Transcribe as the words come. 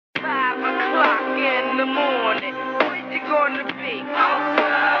the morning. Where you gonna be?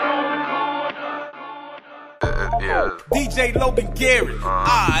 Outside on the corner. Yeah. DJ Logan Garrett.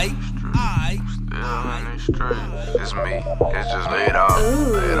 It's me. It's just laid off.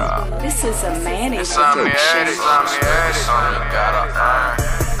 Ooh, this is a manic Insomnia, addiction. Insomnia, gotta earn.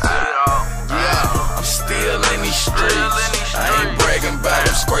 Yeah, I'm still in these streets. I ain't bragging about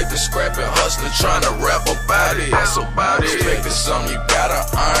them, scraping, hustling, trying to rap about it. That's about it. Expecting something you gotta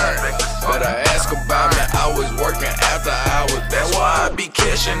earn. Better ask about me, always working after hours. That's why I be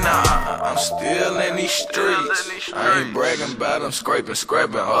cashing out. I'm still in these streets. I ain't bragging about them, scraping,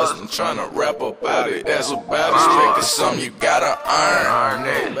 hustling, trying to rap about it. That's about it. Expecting something you gotta earn.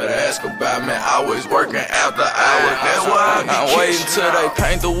 Better ask about me, always working after hours. That's why I'm waiting till they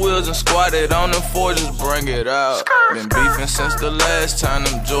paint the wheels and squat it on them forges, bring it out. Been beefing since the last time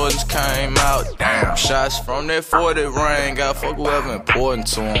them Jordans came out. Damn, shots from that 40 ring, got fuck whoever important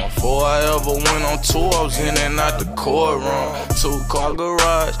to them. Before I ever went on tour, I was in and out the courtroom. 2-car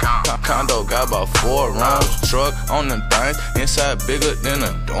garage, condo got about 4 rooms. Truck on them things, inside bigger than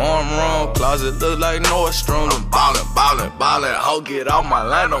a dorm room. Closet look like Nordstrom. Ballin', ho, get off my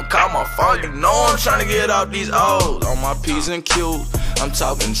line, don't call my phone. You know I'm tryna get off these O's. On my P's and Q's, I'm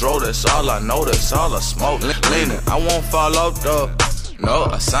talking dro, that's all I know, that's all I smoke. Leaning, I won't fall off though. No,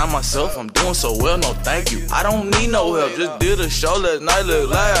 I signed myself, I'm doing so well, no thank you. I don't need no help, just did a show last night, look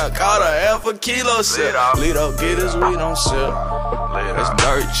like I caught a half a kilo sip. Lito, get his weed on sip. That's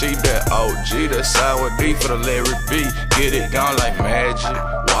dirt cheap, that OG, that sour D for the Larry B. Get it gone like magic.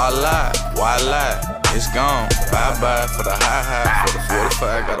 Why lie? It's gone. Bye-bye for the high, for the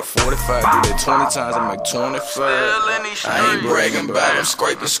 45. Got a 45, do that 20 times, I make 25. I ain't bragging about them,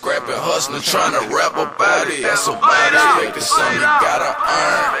 scraping, hustling, trying to rap about it. That's about it. Expecting something you gotta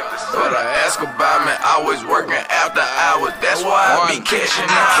earn. Better ask about me, always working after hours. That's why I be cashing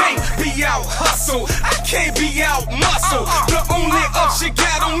out. I can't be out hustle, I can't be out muscle. The only ups you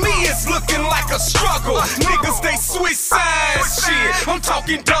got on me is looking like a struggle. Niggas, they switch sides, shit. I'm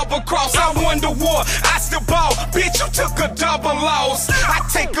talking double cross, I won the war, I still ball. Bitch, you took a double loss. I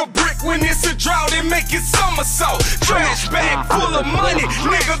take a brick when it's a drought and make it somersault. Trash bag full of money,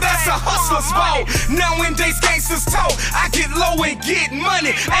 nigga, that's a hustler's fault. Nowadays gangsters talk, I get low and get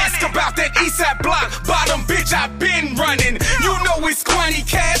money. Ask about that Eastside block, bottom bitch, I been running. You know it's Quanie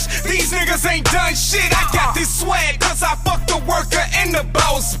cash, these niggas ain't done shit. I got this swag cause I fucked the worker and the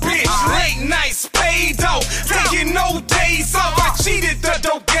boss bitch. Late nights paid off, taking no days off. I cheated the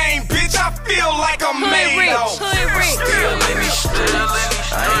dope game, bitch, I feel like I'm made off. Still in these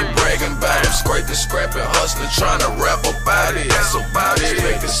streets, I ain't bragging about them, scraping, hustling, trying to rap about it. That's about it.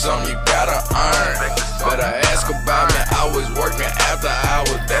 Expecting something you gotta earn. Better ask about me, always working after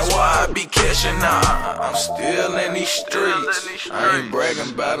hours. That's why I be cashing out. I'm still in these streets. I ain't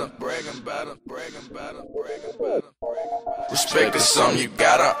bragging about them, Respecting something you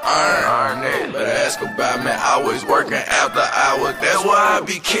gotta earn. Better ask about me, always working after hours. That's why I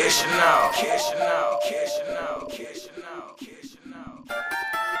be cashing out.